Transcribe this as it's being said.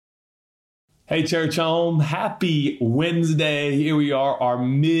Hey, church home, happy Wednesday. Here we are, our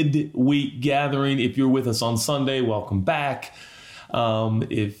midweek gathering. If you're with us on Sunday, welcome back.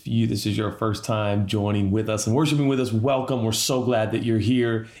 If this is your first time joining with us and worshiping with us, welcome. We're so glad that you're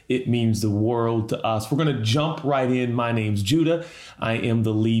here. It means the world to us. We're going to jump right in. My name's Judah. I am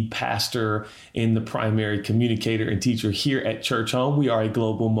the lead pastor and the primary communicator and teacher here at Church Home. We are a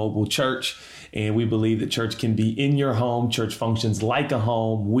global mobile church, and we believe that church can be in your home. Church functions like a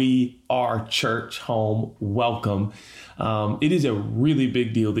home. We are Church Home. Welcome. It is a really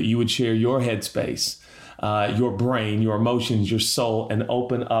big deal that you would share your headspace, your brain, your emotions, your soul, and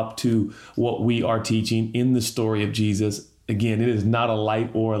open up to what we are teaching in the story of Jesus. Again, it is not a light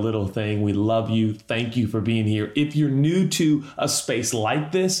or a little thing. We love you. Thank you for being here. If you're new to a space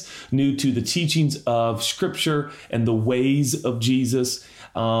like this, new to the teachings of Scripture and the ways of Jesus,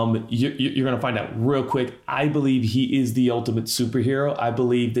 you're going to find out real quick. I believe he is the ultimate superhero. I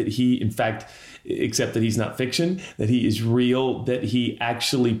believe that he, in fact, except that he's not fiction, that he is real, that he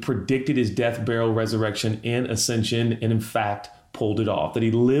actually predicted his death, burial, resurrection, and ascension, and in fact, pulled it off, that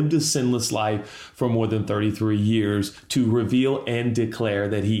he lived a sinless life for more than 33 years to reveal and declare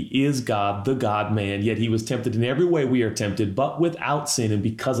that he is God, the God-man, yet he was tempted in every way we are tempted, but without sin, and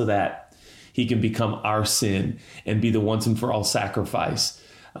because of that, he can become our sin and be the once and for all sacrifice,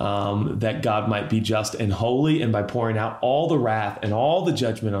 that God might be just and holy, and by pouring out all the wrath and all the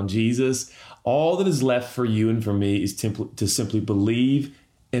judgment on Jesus, all that is left for you and for me is to simply believe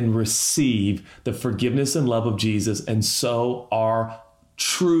and receive the forgiveness and love of Jesus. And so our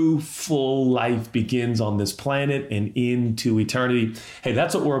true full life begins on this planet and into eternity. Hey,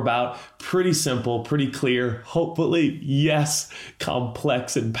 that's what we're about. Pretty simple, pretty clear, hopefully, yes,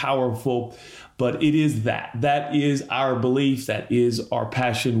 complex and powerful. But it is that is our belief. That is our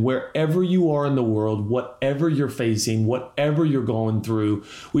passion. Wherever you are in the world, whatever you're facing, whatever you're going through,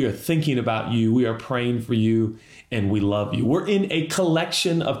 we are thinking about you. We are praying for you, and we love you. We're in a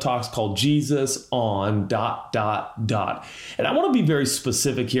collection of talks called Jesus on ... And I want to be very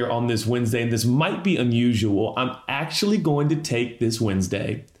specific here on this Wednesday, and this might be unusual. I'm actually going to take this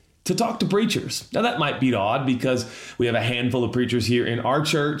Wednesday to talk to preachers. Now, that might be odd because we have a handful of preachers here in our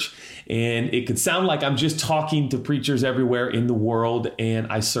church, and it could sound like I'm just talking to preachers everywhere in the world, and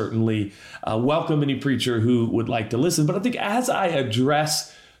I certainly welcome any preacher who would like to listen. But I think as I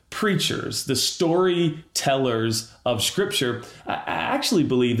address preachers, the storytellers of Scripture, I actually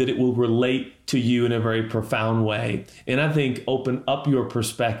believe that it will relate to you in a very profound way. And I think open up your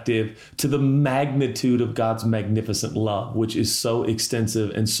perspective to the magnitude of God's magnificent love, which is so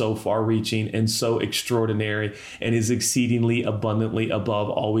extensive and so far-reaching and so extraordinary and is exceedingly abundantly above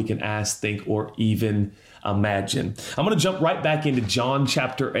all we can ask, think, or even imagine. I'm going to jump right back into John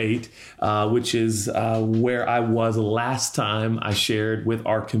chapter 8, which is where I was last time I shared with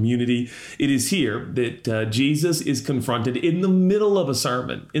our community. It is here that Jesus is confronted in the middle of a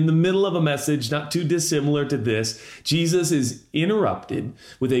sermon, in the middle of a message not too dissimilar to this. Jesus is interrupted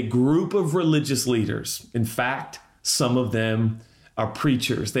with a group of religious leaders. In fact, some of them are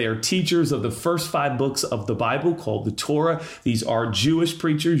preachers. They are teachers of the first 5 books of the Bible called the Torah. These are Jewish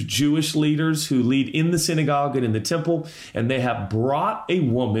preachers, Jewish leaders who lead in the synagogue and in the temple, and they have brought a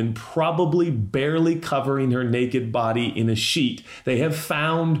woman probably barely covering her naked body in a sheet. They have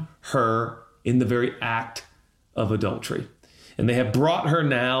found her in the very act of adultery. And they have brought her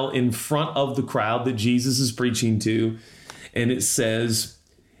now in front of the crowd that Jesus is preaching to. And it says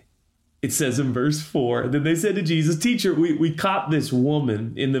in verse 4, then they said to Jesus, "Teacher, we caught this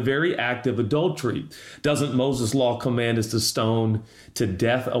woman in the very act of adultery. Doesn't Moses' law command us to stone to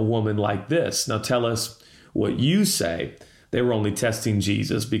death a woman like this? Now tell us what you say." They were only testing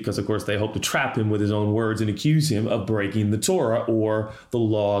Jesus because, of course, they hoped to trap him with his own words and accuse him of breaking the Torah or the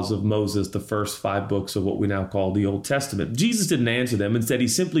laws of Moses, the first 5 books of what we now call the Old Testament. Jesus didn't answer them. Instead, he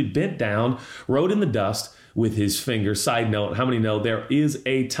simply bent down, wrote in the dust with his finger. Side note, how many know there is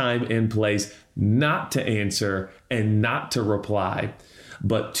a time and place not to answer and not to reply,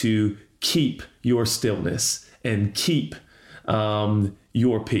 but to keep your stillness and keep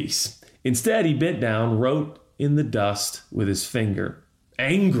your peace? Instead, he bent down, wrote in the dust with his finger.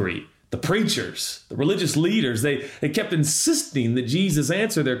 Angry, the preachers, the religious leaders, they kept insisting that Jesus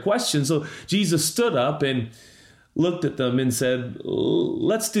answer their questions. So Jesus stood up and looked at them and said,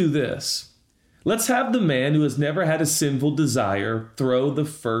 "Let's do this. Let's have the man who has never had a sinful desire throw the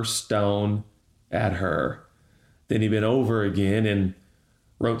first stone at her." Then he bent over again and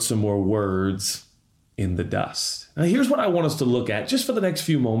wrote some more words in the dust. Now, here's what I want us to look at just for the next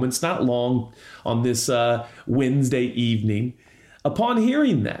few moments, not long on this Wednesday evening. Upon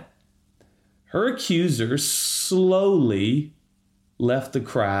hearing that, her accuser slowly left the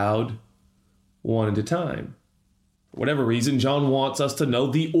crowd one at a time. For whatever reason, John wants us to know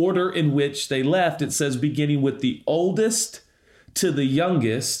the order in which they left. It says beginning with the oldest to the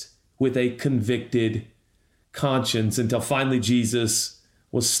youngest with a convicted conscience, until finally Jesus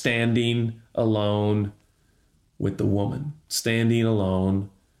was standing alone with the woman. Standing alone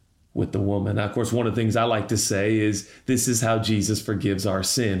with the woman. Now, of course, one of the things I like to say is this is how Jesus forgives our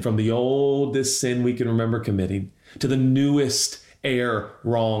sin. From the oldest sin we can remember committing to the newest error,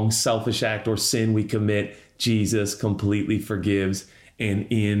 wrong, selfish act, or sin we commit, Jesus completely forgives and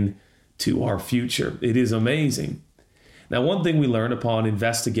into our future. It is amazing. Now, one thing we learn upon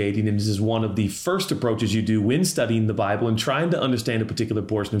investigating, and this is one of the first approaches you do when studying the Bible and trying to understand a particular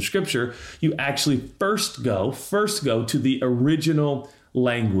portion of Scripture, you actually first go to the original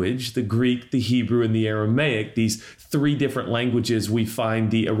language, the Greek, the Hebrew, and the Aramaic, these three different languages we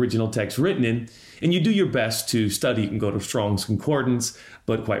find the original text written in, and you do your best to study. You can go to Strong's Concordance,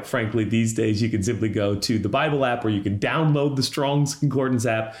 but quite frankly, these days you can simply go to the Bible app, or you can download the Strong's Concordance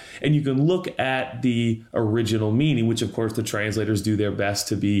app, and you can look at the original meaning, which of course the translators do their best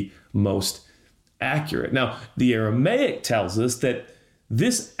to be most accurate. Now, the Aramaic tells us that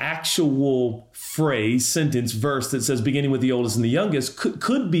this actual phrase, sentence, verse that says beginning with the oldest and the youngest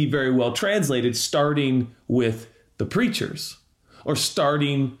could be very well translated starting with the preachers or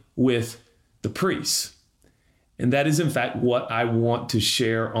starting with the priests. And that is, in fact, what I want to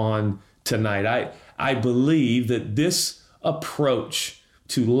share on tonight. I believe that this approach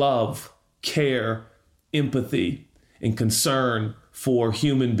to love, care, empathy, and concern for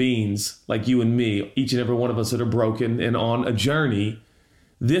human beings like you and me, each and every one of us that are broken and on a journey,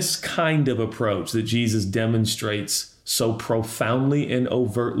 this kind of approach that Jesus demonstrates so profoundly and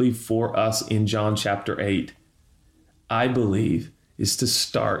overtly for us in John chapter 8, I believe, is to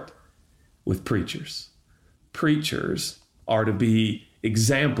start with preachers. Preachers are to be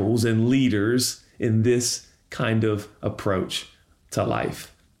examples and leaders in this kind of approach to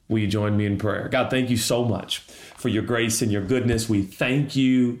life. Will you join me in prayer? God, thank you so much for your grace and your goodness. We thank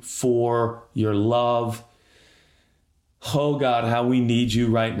you for your love. Oh God, how we need you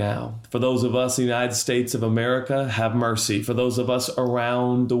right now. For those of us in the United States of America, have mercy. For those of us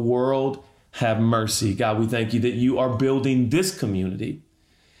around the world, have mercy. God, we thank you that you are building this community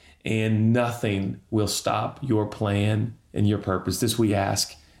and nothing will stop your plan and your purpose. This we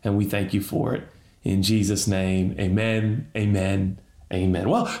ask and we thank you for it. In Jesus' name, amen, amen, amen.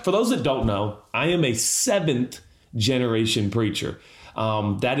 Well, for those that don't know, I am a 7th generation preacher.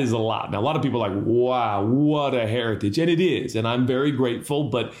 That is a lot. Now, a lot of people are like, wow, what a heritage. And it is. And I'm very grateful.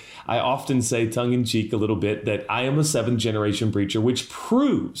 But I often say tongue in cheek a little bit that I am a 7th generation preacher, which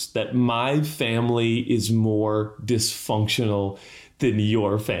proves that my family is more dysfunctional than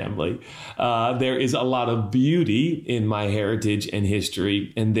your family. There is a lot of beauty in my heritage and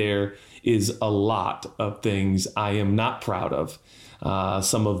history. And there is a lot of things I am not proud of.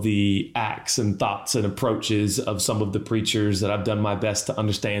 Some of the acts and thoughts and approaches of some of the preachers that I've done my best to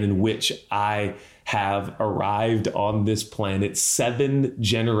understand, in which I have arrived on this planet 7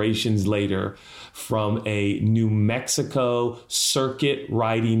 generations later from a New Mexico circuit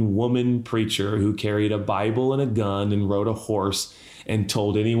riding woman preacher who carried a Bible and a gun and rode a horse and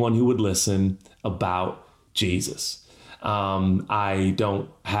told anyone who would listen about Jesus. I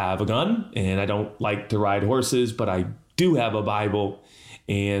don't have a gun and I don't like to ride horses, but I do have a Bible,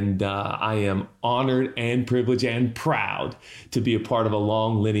 and I am honored and privileged and proud to be a part of a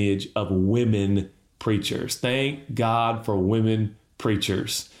long lineage of women preachers. Thank God for women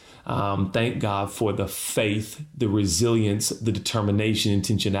preachers. Thank God for the faith, the resilience, the determination,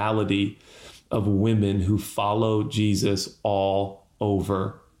 intentionality of women who follow Jesus all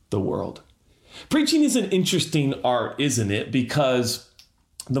over the world. Preaching is an interesting art, isn't it? Because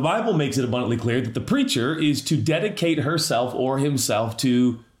the Bible makes it abundantly clear that the preacher is to dedicate herself or himself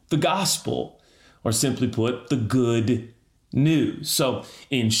to the gospel, or simply put, the good news. So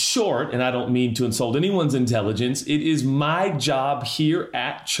in short, and I don't mean to insult anyone's intelligence, it is my job here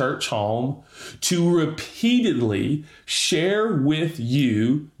at Church Home to repeatedly share with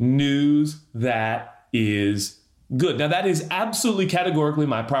you news that is good. Now, that is absolutely categorically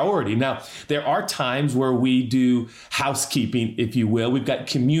my priority. Now, there are times where we do housekeeping, if you will. We've got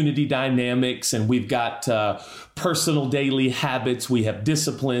community dynamics and we've got personal daily habits. We have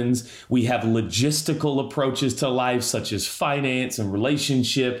disciplines. We have logistical approaches to life, such as finance and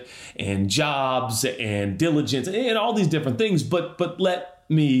relationship and jobs and diligence and all these different things. But let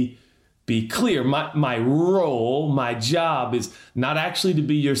me be clear. My role, my job is not actually to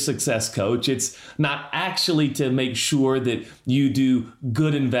be your success coach. It's not actually to make sure that you do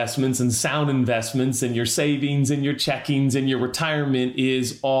good investments and sound investments and your savings and your checkings and your retirement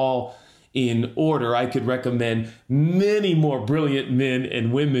is all in order. I could recommend many more brilliant men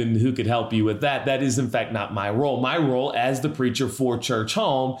and women who could help you with that. That is, in fact, not my role. My role as the preacher for Church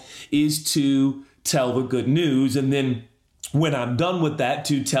Home is to tell the good news, and then when I'm done with that,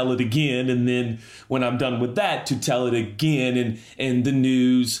 to tell it again, and then when I'm done with that, to tell it again, and the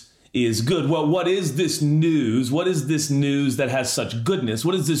news is good. Well, what is this news? What is this news that has such goodness?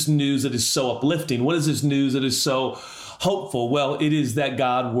 What is this news that is so uplifting? What is this news that is so hopeful? Well, it is that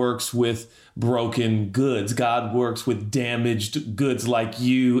God works with broken goods. God works with damaged goods like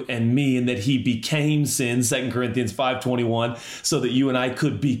you and me, and that he became sin, 2 Corinthians 5:21, so that you and I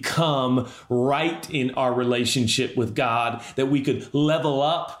could become right in our relationship with God, that we could level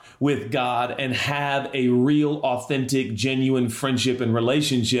up with God and have a real, authentic, genuine friendship and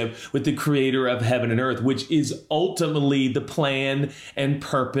relationship with the creator of heaven and earth, which is ultimately the plan and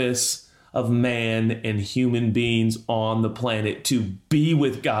purpose of man and human beings on the planet, to be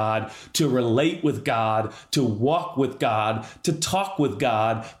with God, to relate with God, to walk with God, to talk with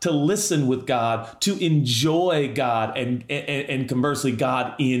God, to listen with God, to enjoy God, and conversely,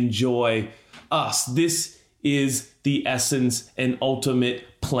 God enjoy us. This is the essence and ultimate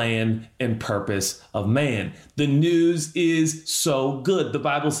plan and purpose of man. The news is so good. The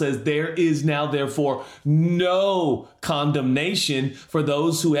Bible says there is now, therefore, no condemnation for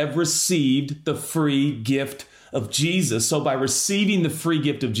those who have received the free gift of Jesus. So by receiving the free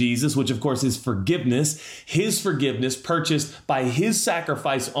gift of Jesus, which of course is forgiveness, his forgiveness purchased by his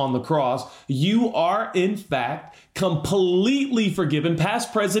sacrifice on the cross, you are in fact completely forgiven,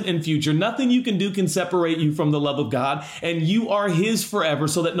 past, present, and future. Nothing you can do can separate you from the love of God, and you are his forever,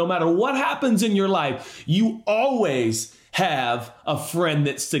 so that no matter what happens in your life, you always have a friend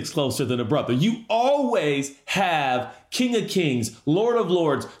that sticks closer than a brother. You always have King of Kings, Lord of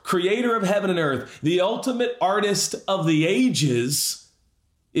Lords, creator of heaven and earth, the ultimate artist of the ages,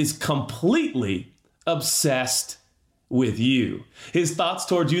 is completely obsessed with you. His thoughts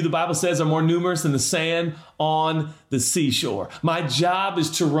towards you, the Bible says, are more numerous than the sand on the seashore. My job is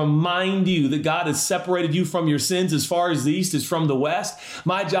to remind you that God has separated you from your sins as far as the east is from the west.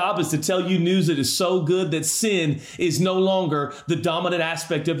 My job is to tell you news that is so good that sin is no longer the dominant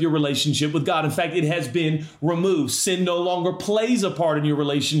aspect of your relationship with God. In fact, it has been removed. Sin no longer plays a part in your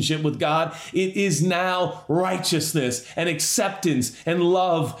relationship with God. It is now righteousness and acceptance and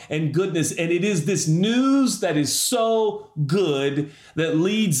love and goodness. And it is this news that is so good that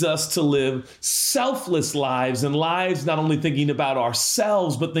leads us to live selfless lives, and lives not only thinking about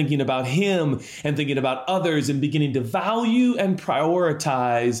ourselves, but thinking about him and thinking about others, and beginning to value and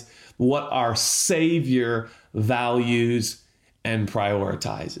prioritize what our Savior values and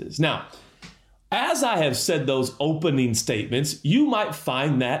prioritizes. Now, as I have said those opening statements, you might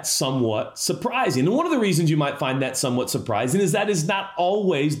find that somewhat surprising. And one of the reasons you might find that somewhat surprising is that is not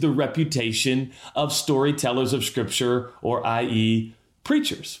always the reputation of storytellers of Scripture, or i.e.,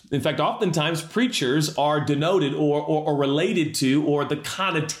 preachers. In fact, oftentimes preachers are denoted or related to, or the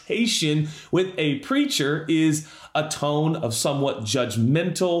connotation with a preacher is a tone of somewhat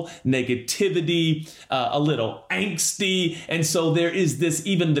judgmental negativity, a little angsty. And so there is this,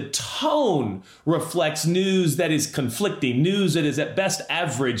 even the tone reflects news that is conflicting, news that is at best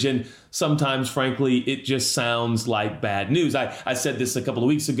average, and sometimes, frankly, it just sounds like bad news. I said this a couple of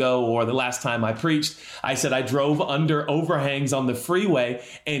weeks ago, or the last time I preached. I said I drove under overhangs on the freeway,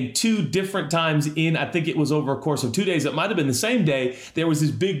 and 2 different times in, I think it was over a course of 2 days, it might have been the same day, there was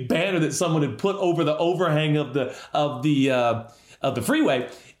this big banner that someone had put over the overhang of the freeway,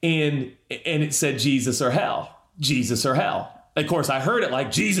 and it said Jesus or hell, Jesus or hell. Of course, I heard it like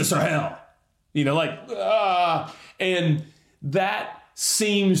Jesus or hell, and that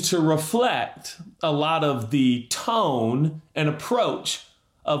seems to reflect a lot of the tone and approach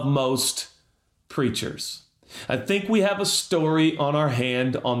of most preachers. I think we have a story on our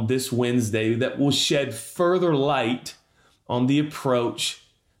hand on this Wednesday that will shed further light on the approach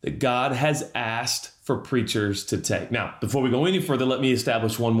that God has asked for preachers to take. Now, before we go any further, let me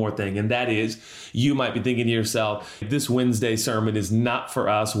establish one more thing, and that is, you might be thinking to yourself, this Wednesday sermon is not for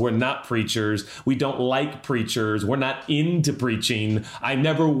us. We're not preachers. We don't like preachers. We're not into preaching. I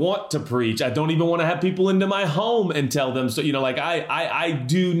never want to preach. I don't even want to have people into my home and tell them. So, I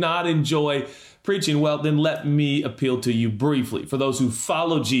do not enjoy preaching. Well, then let me appeal to you briefly. For those who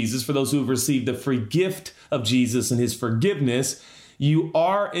follow Jesus, for those who have received the free gift of Jesus and his forgiveness, you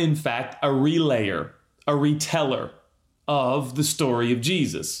are, in fact, a relayer, a reteller of the story of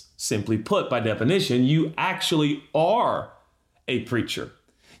Jesus. Simply put, by definition, you actually are a preacher.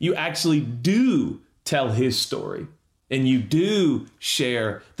 You actually do tell his story, and you do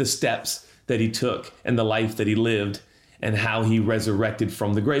share the steps that he took and the life that he lived and how he resurrected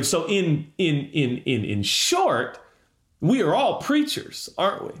from the grave. So in short, we are all preachers,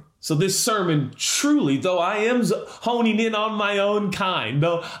 aren't we? So this sermon truly, though I am honing in on my own kind,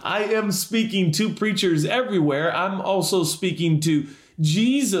 though I am speaking to preachers everywhere, I'm also speaking to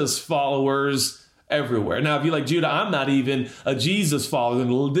Jesus followers everywhere. Now, if you're like, Judah, I'm not even a Jesus follower,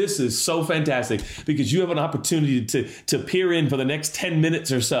 then this is so fantastic because you have an opportunity to peer in for the next 10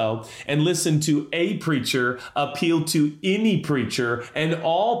 minutes or so and listen to a preacher appeal to any preacher and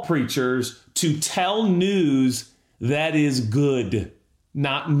all preachers to tell news that is good,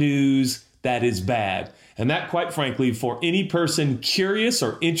 not news that is bad. And that, quite frankly, for any person curious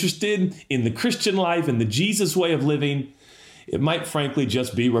or interested in the Christian life and the Jesus way of living, it might frankly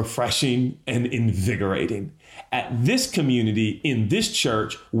just be refreshing and invigorating. At this community, in this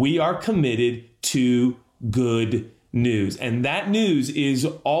church, we are committed to good news. And that news is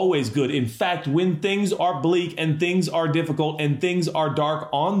always good. In fact, when things are bleak and things are difficult and things are dark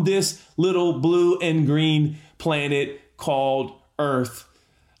on this little blue and green planet called Earth,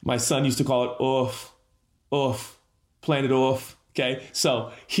 my son used to call it planet Earth. Okay,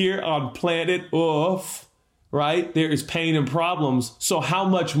 so here on planet Earth, right, there is pain and problems. So how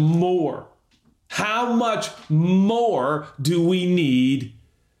much more do we need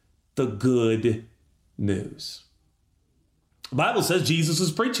the good news? The Bible says Jesus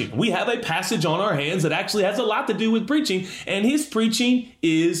is preaching. We have a passage on our hands that actually has a lot to do with preaching, and his preaching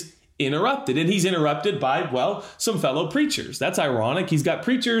is interrupted. And he's interrupted by, well, some fellow preachers. That's ironic. He's got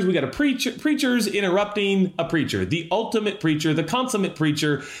preachers. We got preachers interrupting a preacher, the ultimate preacher, the consummate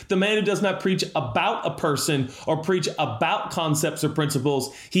preacher, the man who does not preach about a person or preach about concepts or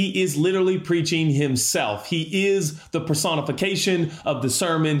principles. He is literally preaching himself. He is the personification of the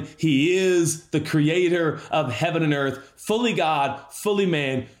sermon. He is the creator of heaven and earth, fully God, fully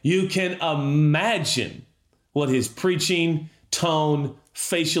man. You can imagine what his preaching, tone,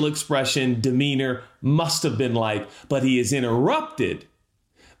 facial expression, demeanor must have been like, but he is interrupted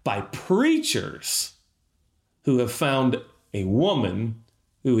by preachers who have found a woman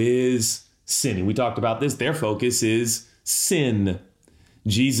who is sinning. We talked about this. Their focus is sin.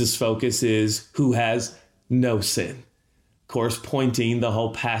 Jesus' focus is who has no sin. Of course, pointing the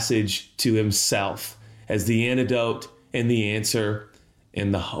whole passage to himself as the antidote and the answer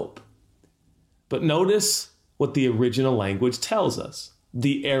and the hope. But notice what the original language tells us.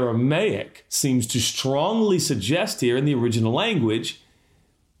 The Aramaic seems to strongly suggest here in the original language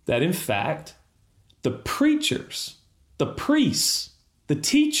that, in fact, the preachers, the priests, the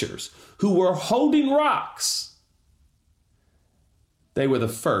teachers who were holding rocks, they were the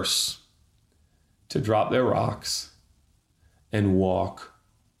first to drop their rocks and walk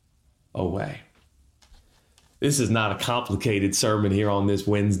away. This is not a complicated sermon here on this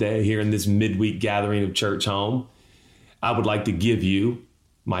Wednesday, here in this midweek gathering of Church Home. I would like to give you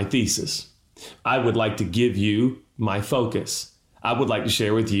my thesis. I would like to give you my focus. I would like to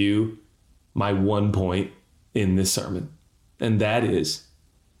share with you my one point in this sermon. And that is,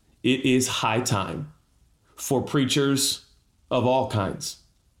 it is high time for preachers of all kinds,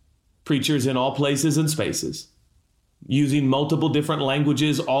 preachers in all places and spaces, using multiple different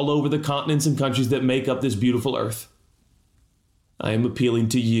languages all over the continents and countries that make up this beautiful earth. I am appealing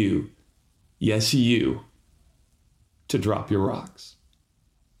to you, yes, you, to drop your rocks,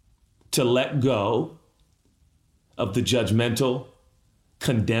 to let go of the judgmental,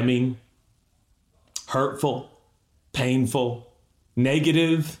 condemning, hurtful, painful,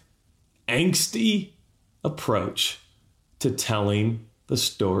 negative, angsty approach to telling the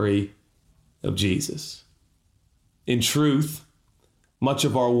story of Jesus. In truth, much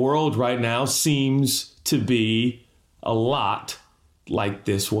of our world right now seems to be a lot like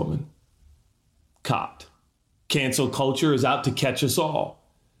this woman. Caught. Cancel culture is out to catch us all.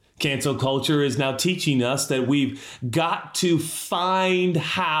 Cancel culture is now teaching us that we've got to find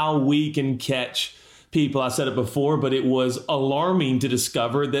how we can catch people. I said it before, but it was alarming to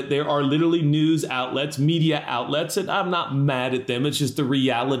discover that there are literally news outlets, media outlets, and I'm not mad at them. It's just the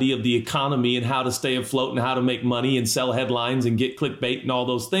reality of the economy and how to stay afloat and how to make money and sell headlines and get clickbait and all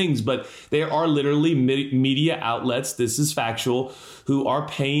those things. But there are literally media outlets, this is factual, who are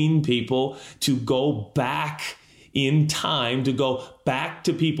paying people to go back in time, to go back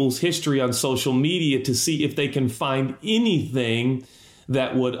to people's history on social media to see if they can find anything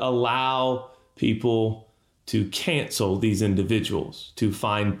that would allow people to cancel these individuals, to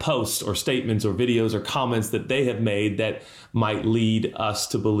find posts or statements or videos or comments that they have made that might lead us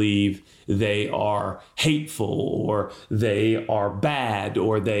to believe they are hateful or they are bad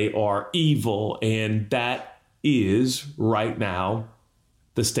or they are evil. And that is right now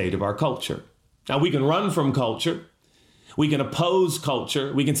the state of our culture. Now, we can run from culture. We can oppose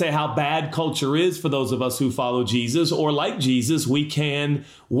culture. We can say how bad culture is for those of us who follow Jesus, or like Jesus, we can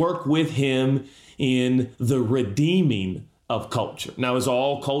work with him in the redeeming of culture. Now, is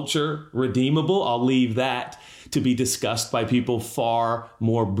all culture redeemable? I'll leave that to be discussed by people far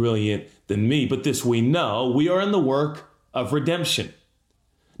more brilliant than me. But this we know, we are in the work of redemption,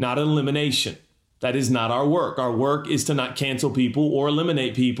 not elimination. That is not our work. Our work is to not cancel people or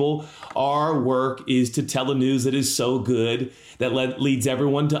eliminate people. Our work is to tell the news that is so good that leads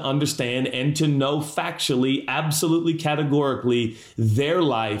everyone to understand and to know factually, absolutely categorically, their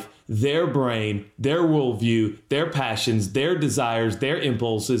life, their brain, their worldview, their passions, their desires, their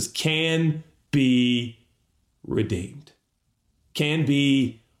impulses can be redeemed, can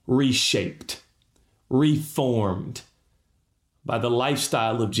be reshaped, reformed by the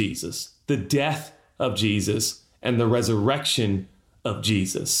lifestyle of Jesus, the death of Jesus, and the resurrection of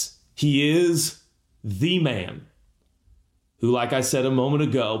Jesus. He is the man who, like I said a moment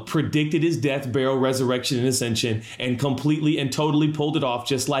ago, predicted his death, burial, resurrection, and ascension, and completely and totally pulled it off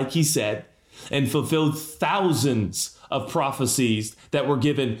just like he said, and fulfilled thousands of prophecies that were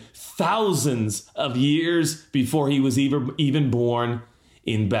given thousands of years before he was even born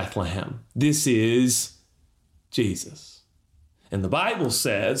in Bethlehem. This is Jesus. And the Bible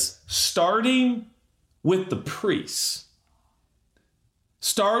says, starting with the priests,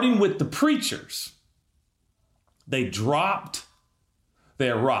 starting with the preachers, they dropped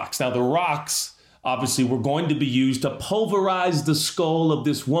their rocks. Now, the rocks obviously were going to be used to pulverize the skull of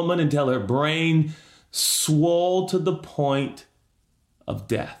this woman until her brain swelled to the point of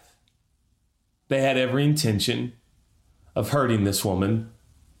death. They had every intention of hurting this woman,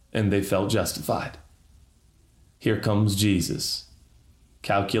 and they felt justified. Here comes Jesus,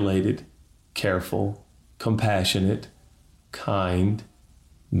 calculated, careful, compassionate, kind,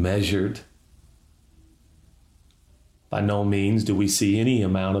 measured. By no means do we see any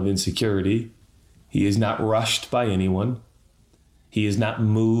amount of insecurity. He is not rushed by anyone. He is not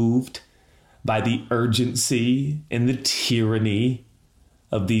moved by the urgency and the tyranny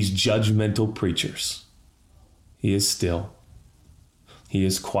of these judgmental preachers. He is still. He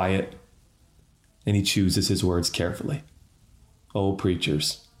is quiet. And he chooses his words carefully. Oh,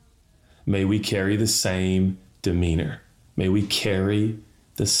 preachers, may we carry the same demeanor. May we carry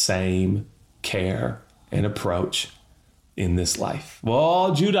the same care and approach in this life.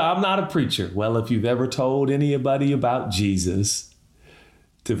 Well, Judah, I'm not a preacher. Well, if you've ever told anybody about Jesus,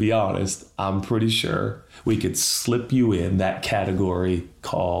 to be honest, I'm pretty sure we could slip you in that category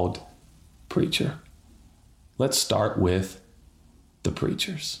called preacher. Let's start with the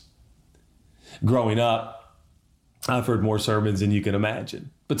preachers. Growing up, I've heard more sermons than you can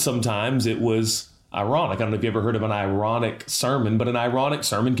imagine, but sometimes it was ironic. I don't know if you ever heard of an ironic sermon, but an ironic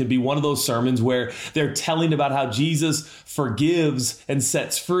sermon could be one of those sermons where they're telling about how Jesus forgives and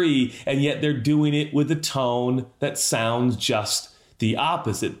sets free, and yet they're doing it with a tone that sounds just the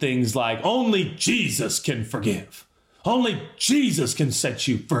opposite. Things like, only Jesus can forgive. Only Jesus can set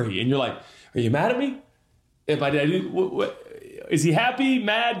you free. And you're like, are you mad at me? If I did, is he happy,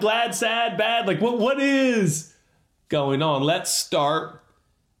 mad, glad, sad, bad? Like, what is going on? Let's start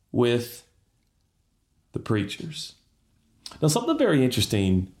with the preachers. Now, something very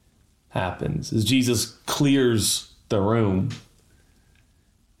interesting happens as Jesus clears the room.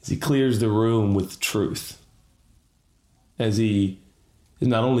 As he clears the room with truth. As he is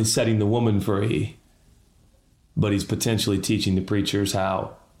not only setting the woman free, but he's potentially teaching the preachers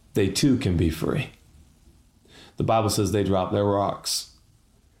how they too can be free. The Bible says they drop their rocks.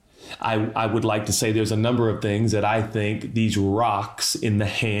 I would like to say there's a number of things that I think these rocks in the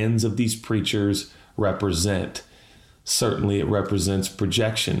hands of these preachers represent. Certainly it represents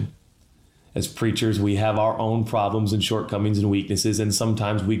projection. As preachers, we have our own problems and shortcomings and weaknesses, and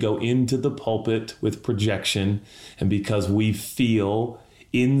sometimes we go into the pulpit with projection, and because we feel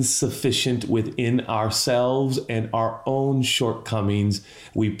insufficient within ourselves and our own shortcomings,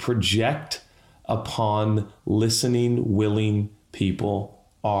 we project upon listening, willing people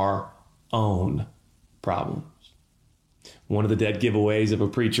our own problems. One of the dead giveaways of a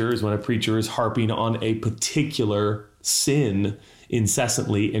preacher is when a preacher is harping on a particular sin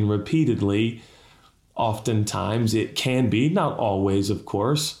incessantly and repeatedly. Oftentimes it can be, not always, of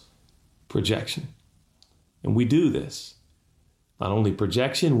course, projection. And we do this. Not only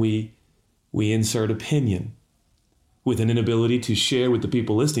projection, we insert opinion with an inability to share with the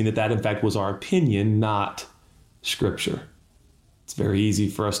people listening that in fact was our opinion, not Scripture. It's very easy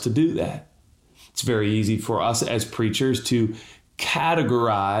for us to do that. It's very easy for us as preachers to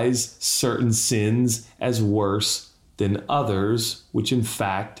categorize certain sins as worse than others, which in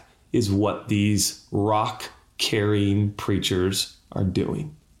fact is what these rock carrying preachers are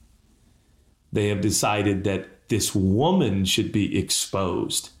doing. They have decided that this woman should be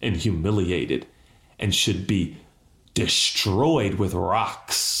exposed and humiliated and should be destroyed with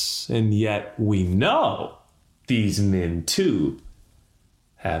rocks. And yet we know these men too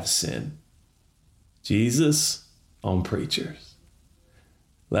have sinned. Jesus on preachers.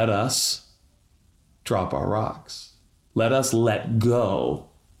 Let us drop our rocks. Let us let go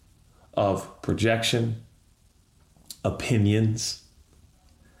of projection, opinions,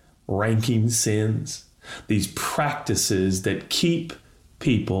 ranking sins, these practices that keep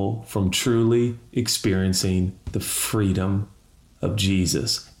people from truly experiencing the freedom of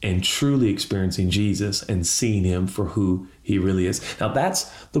Jesus and truly experiencing Jesus and seeing him for who he really is. Now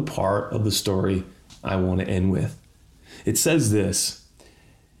that's the part of the story I want to end with. It says this.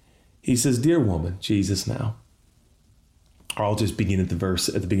 He says, "Dear woman," Jesus now, or I'll just begin at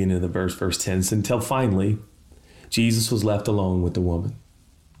the beginning of the verse, verse 10, until finally Jesus was left alone with the woman.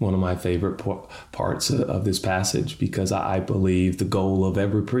 One of my favorite parts of this passage, because I believe the goal of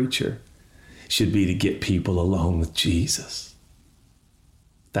every preacher should be to get people alone with Jesus.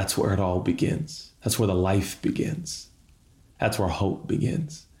 That's where it all begins. That's where the life begins. That's where hope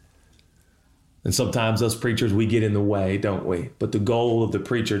begins. And sometimes us preachers, we get in the way, don't we? But the goal of the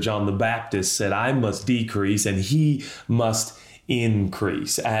preacher, John the Baptist, said, "I must decrease and he must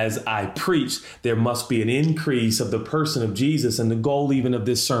increase. As I preach, there must be an increase of the person of Jesus." And the goal even of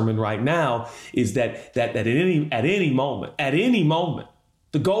this sermon right now is that at any moment,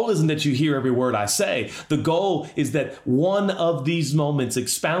 the goal isn't that you hear every word I say. The goal is that one of these moments,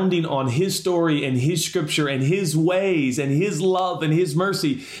 expounding on his story and his scripture and his ways and his love and his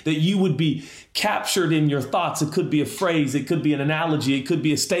mercy, that you would be captured in your thoughts. It could be a phrase, it could be an analogy, it could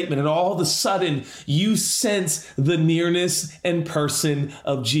be a statement. And all of a sudden you sense the nearness and person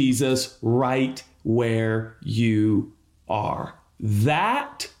of Jesus right where you are.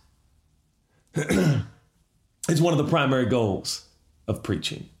 That is one of the primary goals of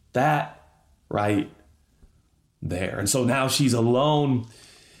preaching. That right there. And so now she's alone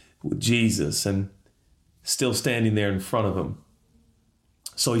with Jesus and still standing there in front of him.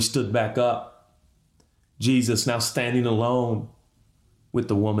 So he stood back up. Jesus now standing alone with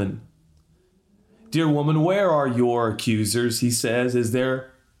the woman. "Dear woman, where are your accusers?" he says. "Is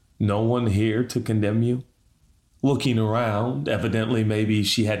there no one here to condemn you?" Looking around, evidently maybe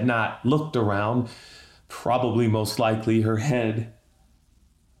she had not looked around. Probably most likely her head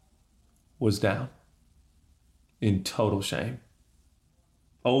was down in total shame.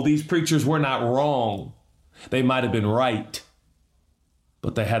 Oh, these preachers were not wrong. They might have been right,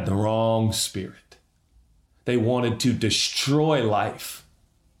 but they had the wrong spirit. They wanted to destroy life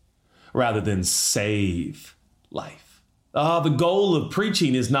rather than save life. The goal of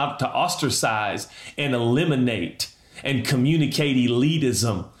preaching is not to ostracize and eliminate and communicate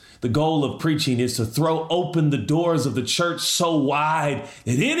elitism. The goal of preaching is to throw open the doors of the church so wide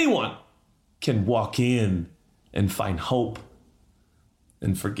that anyone can walk in and find hope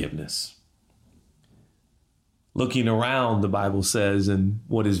and forgiveness. Looking around, the Bible says, in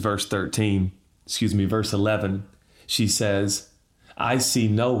what is verse 11, she says, "I see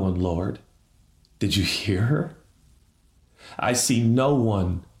no one, Lord." Did you hear her? "I see no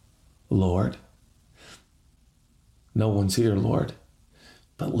one, Lord." No one's here, Lord.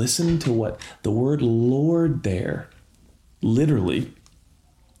 But listen to what the word Lord there, literally,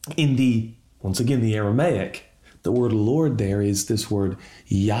 once again, the Aramaic, the word Lord there is this word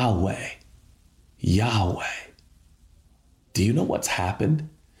Yahweh. Yahweh. Do you know what's happened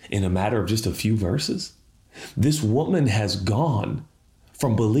in a matter of just a few verses? This woman has gone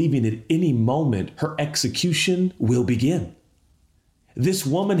from believing at any moment her execution will begin. This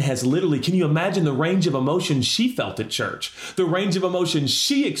woman has literally, can you imagine the range of emotion she felt at church? The range of emotion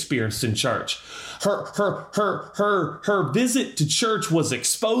she experienced in church. Her visit to church was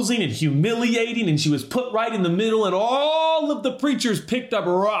exposing and humiliating, and she was put right in the middle, and all of the preachers picked up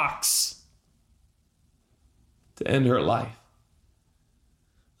rocks to end her life.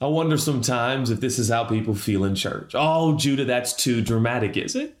 I wonder sometimes if this is how people feel in church. "Oh, Judah, that's too dramatic,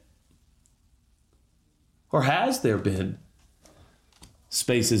 is it?" Or has there been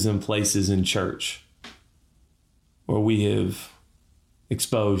spaces and places in church where we have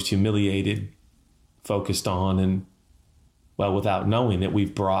exposed, humiliated, focused on, and, well, without knowing it,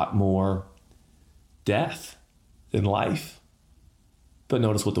 we've brought more death than life? But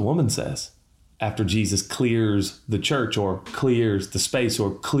notice what the woman says. After Jesus clears the church or clears the space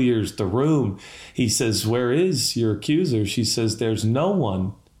or clears the room, he says, "Where is your accuser?" She says, "There's no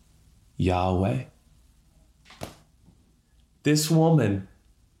one, Yahweh." This woman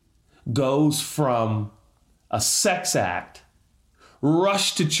goes from a sex act,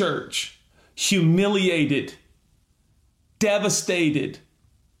 rushed to church, humiliated, devastated,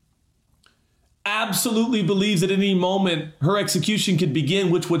 absolutely believes at any moment her execution could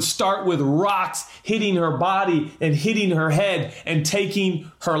begin, which would start with rocks hitting her body and hitting her head and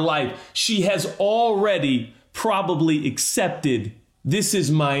taking her life. She has already probably accepted, this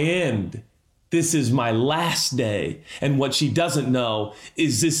is my end. This is my last day. And what she doesn't know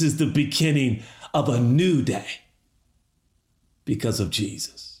is this is the beginning of a new day because of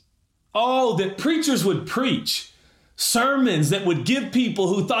Jesus. Oh, that preachers would preach sermons that would give people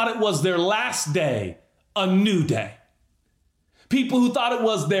who thought it was their last day a new day. People who thought it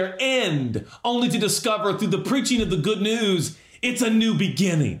was their end, only to discover through the preaching of the good news, it's a new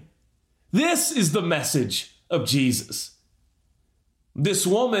beginning. This is the message of Jesus. This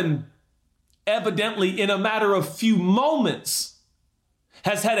woman, evidently in a matter of few moments,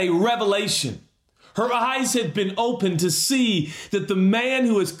 has had a revelation. Her eyes had been opened to see that the man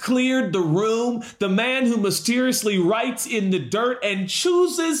who has cleared the room, the man who mysteriously writes in the dirt and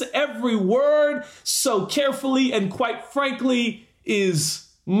chooses every word so carefully and quite frankly is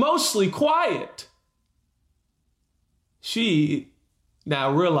mostly quiet. She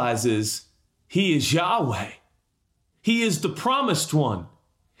now realizes he is Yahweh. He is the promised one.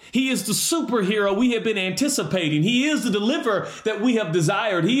 He is the superhero we have been anticipating. He is the deliverer that we have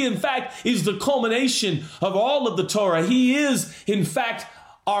desired. He, in fact, is the culmination of all of the Torah. He is, in fact,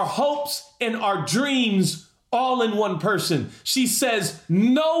 our hopes and our dreams all in one person. She says,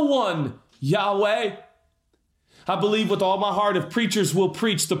 no one, Yahweh. I believe with all my heart if preachers will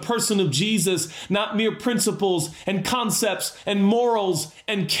preach the person of Jesus, not mere principles and concepts and morals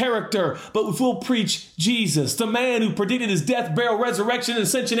and character, but if we'll preach Jesus, the man who predicted his death, burial, resurrection, and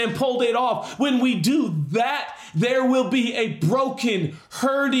ascension and pulled it off. When we do that, there will be a broken,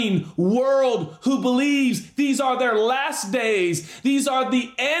 hurting world who believes these are their last days. These are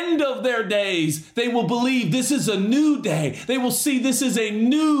the end of their days. They will believe this is a new day. They will see this is a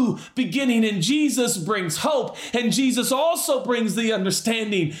new beginning, and Jesus brings hope. And Jesus also brings the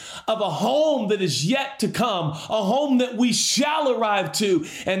understanding of a home that is yet to come, a home that we shall arrive to.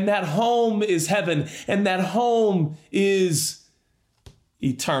 And that home is heaven. And that home is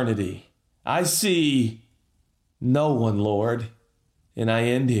eternity. I see no one, Lord. And I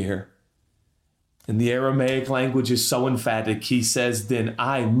end here. And the Aramaic language is so emphatic. He says, then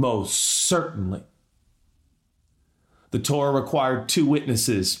I most certainly. The Torah required 2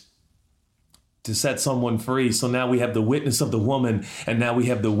 witnesses to set someone free. So now we have the witness of the woman, and now we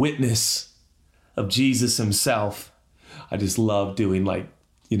have the witness of Jesus himself. I just love doing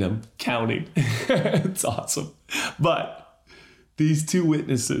counting. It's awesome. But these 2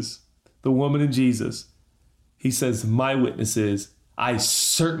 witnesses, the woman and Jesus, he says, my witnesses, I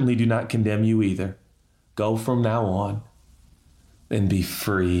certainly do not condemn you either. Go from now on and be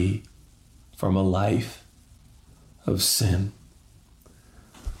free from a life of sin.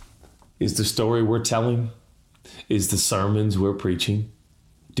 Is the story we're telling? Is the sermons we're preaching?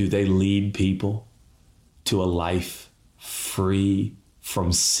 Do they lead people to a life free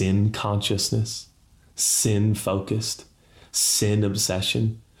from sin consciousness, sin focused, sin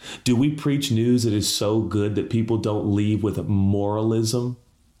obsession? Do we preach news that is so good that people don't leave with moralism,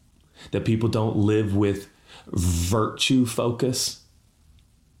 that people don't live with virtue focus,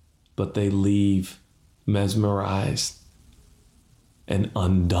 but they leave mesmerized and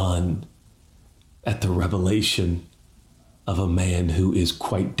undone at the revelation of a man who is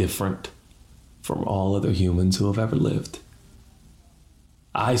quite different from all other humans who have ever lived?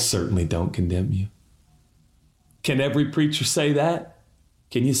 I certainly don't condemn you. Can every preacher say that?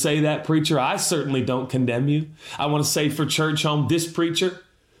 Can you say that, preacher? I certainly don't condemn you. I want to say for Church Home, this preacher,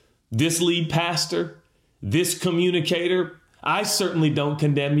 this lead pastor, this communicator, I certainly don't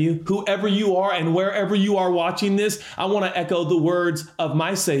condemn you. Whoever you are and wherever you are watching this, I want to echo the words of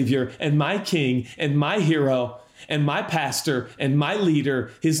my Savior and my King and my hero and my pastor and my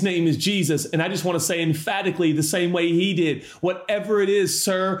leader. His name is Jesus. And I just want to say emphatically the same way he did, whatever it is,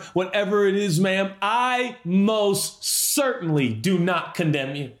 sir, whatever it is, ma'am, I most certainly do not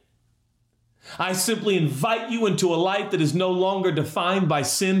condemn you. I simply invite you into a life that is no longer defined by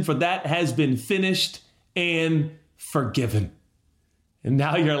sin, for that has been finished and forgiven. And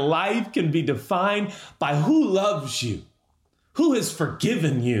now your life can be defined by who loves you, who has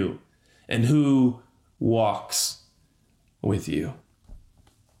forgiven you, and who walks with you.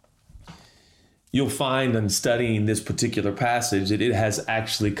 You'll find in studying this particular passage that it has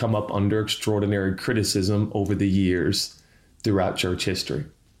actually come up under extraordinary criticism over the years throughout church history.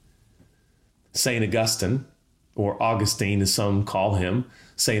 St. Augustine, or Augustine as some call him,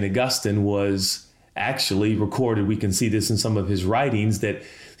 St. Augustine was actually recorded, we can see this in some of his writings, that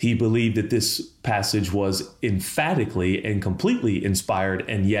he believed that this passage was emphatically and completely inspired.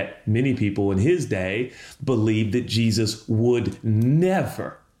 And yet many people in his day believed that Jesus would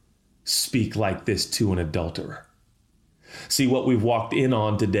never speak like this to an adulterer. See, what we've walked in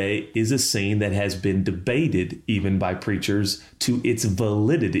on today is a scene that has been debated even by preachers to its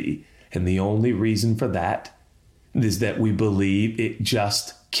validity. And the only reason for that is that we believe it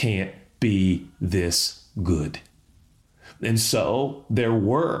just can't be this good. And so there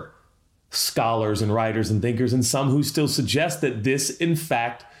were scholars and writers and thinkers, and some who still suggest that this, in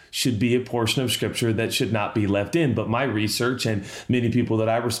fact, should be a portion of Scripture that should not be left in. But my research and many people that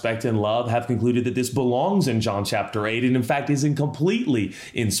I respect and love have concluded that this belongs in John chapter 8, and in fact isn't completely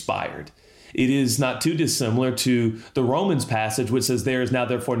inspired. It is not too dissimilar to the Romans passage, which says, there is now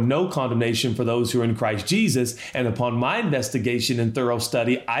therefore no condemnation for those who are in Christ Jesus. And upon my investigation and thorough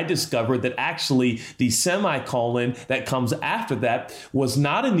study, I discovered that actually the semicolon that comes after that was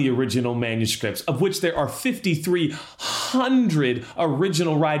not in the original manuscripts, of which there are 5,300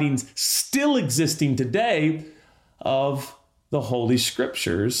 original writings still existing today of the Holy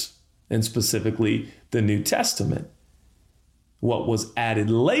Scriptures, and specifically the New Testament. What was added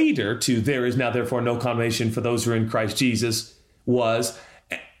later to there is now therefore no condemnation for those who are in Christ Jesus was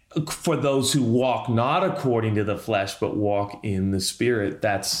for those who walk not according to the flesh, but walk in the Spirit.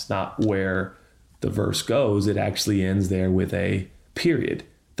 That's not where the verse goes. It actually ends there with a period.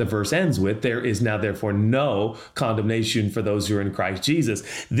 The verse ends with, there is now therefore no condemnation for those who are in Christ Jesus.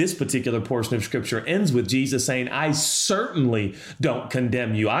 This particular portion of Scripture ends with Jesus saying, I certainly don't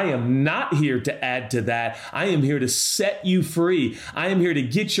condemn you. I am not here to add to that. I am here to set you free. I am here to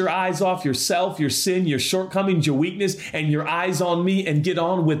get your eyes off yourself, your sin, your shortcomings, your weakness, and your eyes on me, and get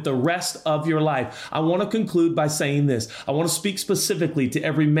on with the rest of your life. I want to conclude by saying this. I want to speak specifically to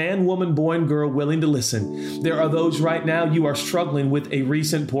every man, woman, boy, and girl willing to listen. There are those right now, you are struggling with a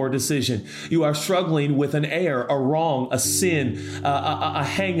recent poor decision. You are struggling with an error, a wrong, a sin, a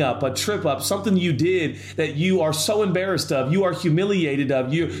hang up, a trip up, something you did that you are so embarrassed of, you are humiliated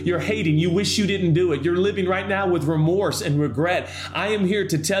of, you're hating, you wish you didn't do it. You're living right now with remorse and regret. I am here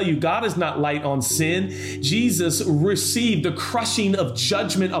to tell you, God is not light on sin. Jesus received the crushing of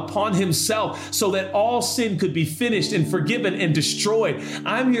judgment upon himself so that all sin could be finished and forgiven and destroyed.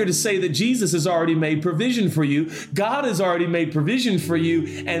 I'm here to say that Jesus has already made provision for you. God has already made provision for you.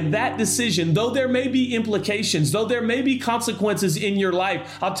 And that decision, though there may be implications, though there may be consequences in your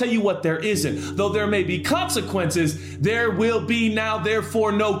life, I'll tell you what there isn't. Though there may be consequences, there will be now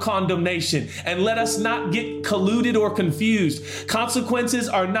therefore no condemnation. And let us not get colluded or confused. Consequences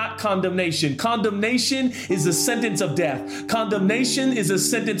are not condemnation. Condemnation is a sentence of death. Condemnation is a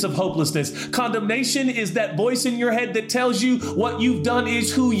sentence of hopelessness. Condemnation is that voice in your head that tells you what you've done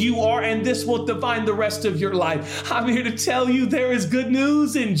is who you are, and this will define the rest of your life. I'm here to tell you there is good news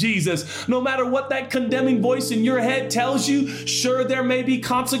in Jesus. No matter what that condemning voice in your head tells you, sure, there may be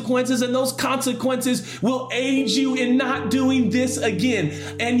consequences, and those consequences will aid you in not doing this again.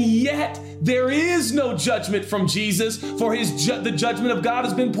 And yet there is no judgment from Jesus, for the judgment of God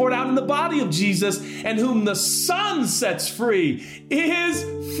has been poured out in the body of Jesus, and whom the Son sets free is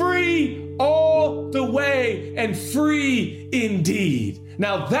free all the way, and free indeed.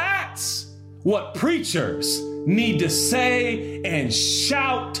 Now that's what preachers need to say and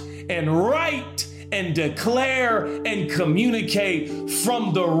shout and write and declare and communicate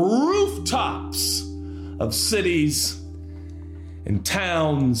from the rooftops of cities and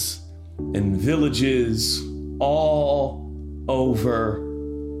towns and villages all over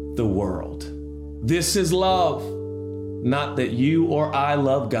the world. This is love. Not that you or I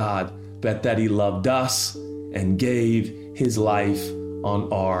love God, but that he loved us and gave his life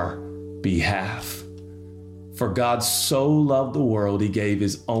on our behalf. For God so loved the world, he gave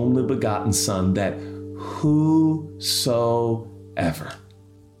his only begotten Son, that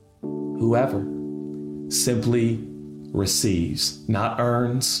whoever simply receives, not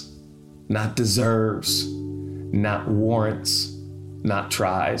earns, not deserves, not warrants, not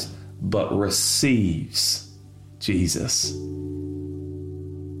tries, but receives Jesus.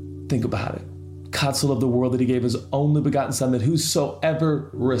 Think about it. God so loved the world that he gave his only begotten Son, that whosoever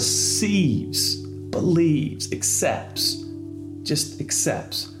receives, believes, accepts, just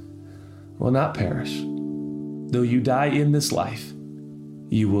accepts, will not perish. Though you die in this life,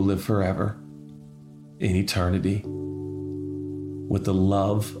 you will live forever in eternity with the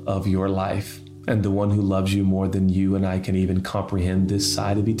love of your life and the one who loves you more than you and I can even comprehend this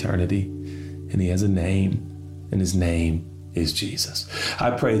side of eternity. And he has a name, and his name is Jesus.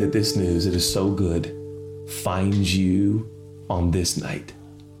 I pray that this news that is so good finds you on this night.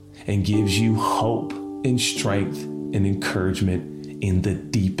 and gives you hope and strength and encouragement in the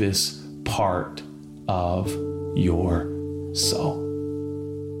deepest part of your soul.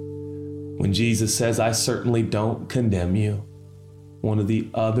 When Jesus says, I certainly don't condemn you, one of the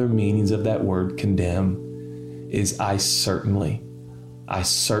other meanings of that word condemn is I certainly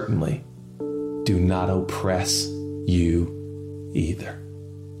do not oppress you either.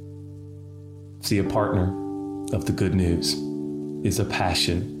 See, a partner of the good news is a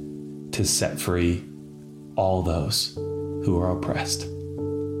passion to set free all those who are oppressed.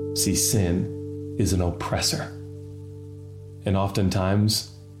 See, sin is an oppressor. And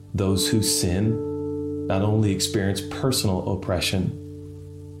oftentimes, those who sin not only experience personal oppression,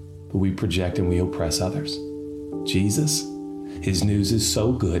 but we project and we oppress others. Jesus, his news is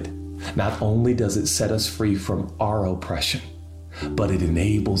so good. Not only does it set us free from our oppression, but it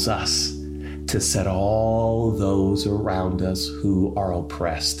enables us to set all those around us who are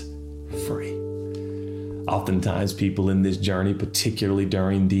oppressed free. Oftentimes, people in this journey, particularly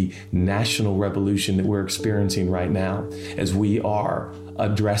during the national revolution that we're experiencing right now, as we are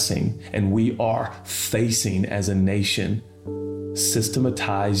addressing and we are facing as a nation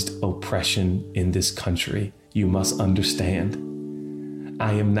systematized oppression in this country, you must understand,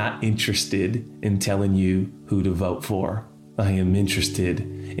 I am not interested in telling you who to vote for. I am interested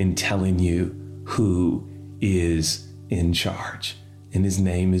in telling you who is in charge. And his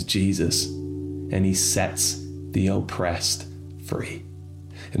name is Jesus. And he sets the oppressed free.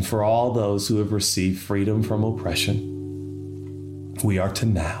 And for all those who have received freedom from oppression, we are to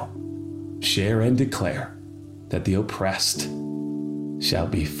now share and declare that the oppressed shall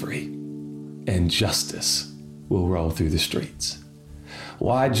be free and justice will roll through the streets.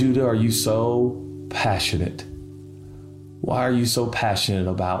 Why, Judah, are you so passionate? Why are you so passionate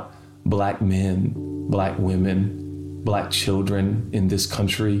about Black men, Black women, Black children in this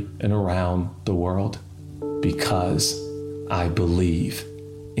country and around the world? Because I believe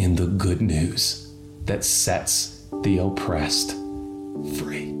in the good news that sets the oppressed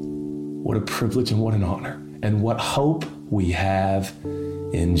free. What a privilege and what an honor and what hope we have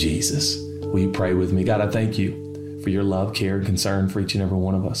in Jesus. Will you pray with me? God, I thank you for your love, care, and concern for each and every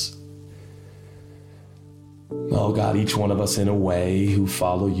one of us. Oh God, each one of us in a way who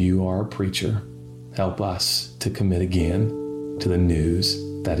follow you are a preacher. Help us to commit again to the news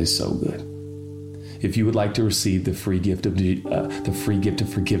that is so good. If you would like to receive the free gift of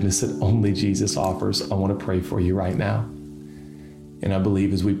forgiveness that only Jesus offers, I want to pray for you right now. And I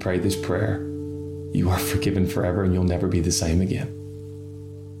believe as we pray this prayer, you are forgiven forever and you'll never be the same again.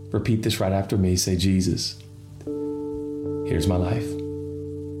 Repeat this right after me. Say, Jesus, here's my life.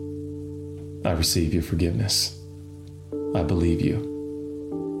 I receive your forgiveness. I believe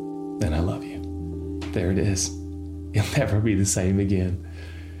you, and I love you. There it is. You'll never be the same again.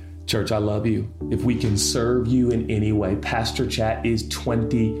 Church, I love you. If we can serve you in any way, Pastor Chat is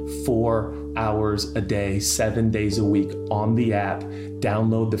 24 hours a day, 7 days a week on the app.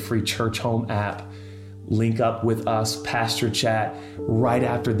 Download the free Church Home app. Link up with us, Pastor Chat. Right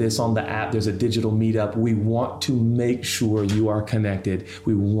after this on the app, there's a digital meetup. We want to make sure you are connected.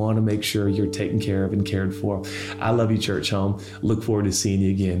 We want to make sure you're taken care of and cared for. I love you, Church Home. Look forward to seeing you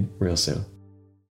again real soon.